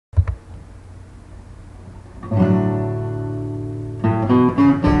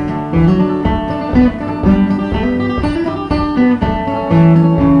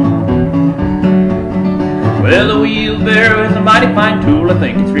Well, the wheelbarrow is a mighty fine tool. I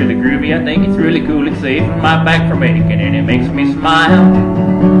think it's really groovy, I think it's really cool. It's saving my back from aching and it makes me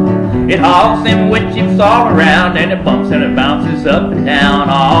smile. It hauls them wood chips all around, and it bumps and it bounces up and down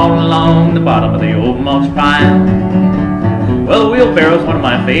all along the bottom of the old mulch pile. Well, the wheelbarrow's one of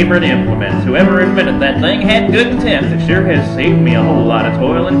my favorite implements. Whoever invented that thing had good intent. It sure has saved me a whole lot of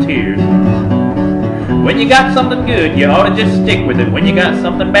toil and tears. When you got something good, you ought to just stick with it. When you got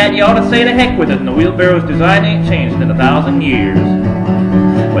something bad, you ought to say to heck with it. And the wheelbarrow's design ain't changed in 1,000 years.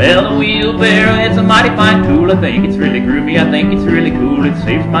 Well, the wheelbarrow, it's a mighty fine tool. I think it's really groovy, I think it's really cool. It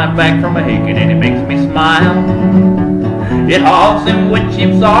saves my back from a aching and it makes me smile. It hauls them wood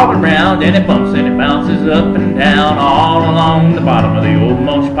chips all around, and it bumps and it bounces up and down all along the bottom of the old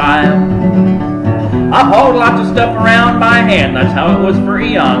mulch pile. I've hauled lots of stuff around by hand, that's how it was for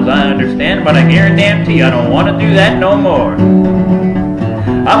eons, I understand, but I guarantee I don't want to do that no more.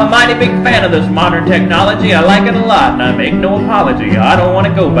 I'm a mighty big fan of this modern technology, I like it a lot and I make no apology. I don't want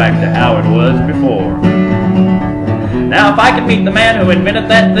to go back to how it was before. Now if I could meet the man who invented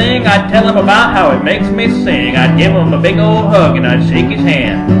that thing, I'd tell him about how it makes me sing. I'd give him a big old hug and I'd shake his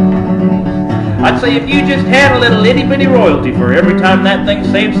hand. I'd say if you just had a little itty-bitty royalty for every time that thing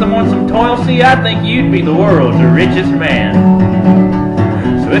saved someone some toil, see, I think you'd be the world's richest man.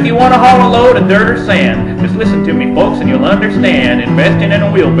 So if you want to haul a load of dirt or sand, just listen to me, folks, and you'll understand. Investing in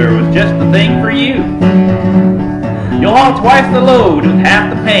a wheelbarrow is just the thing for you. You'll haul twice the load with half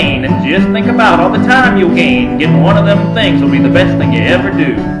the pain, and just think about all the time you'll gain. Getting one of them things will be the best thing you ever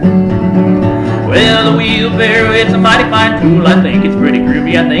do. Well, the wheelbarrow, it's a mighty fine tool. I think it's pretty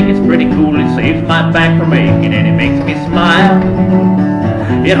groovy, I think it's pretty cool. It saves my back from aching and it makes me smile.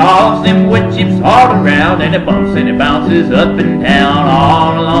 It hauls them wood chips all around, and it bumps and it bounces up and down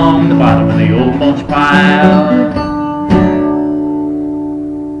all along the bottom of the old mulch pile.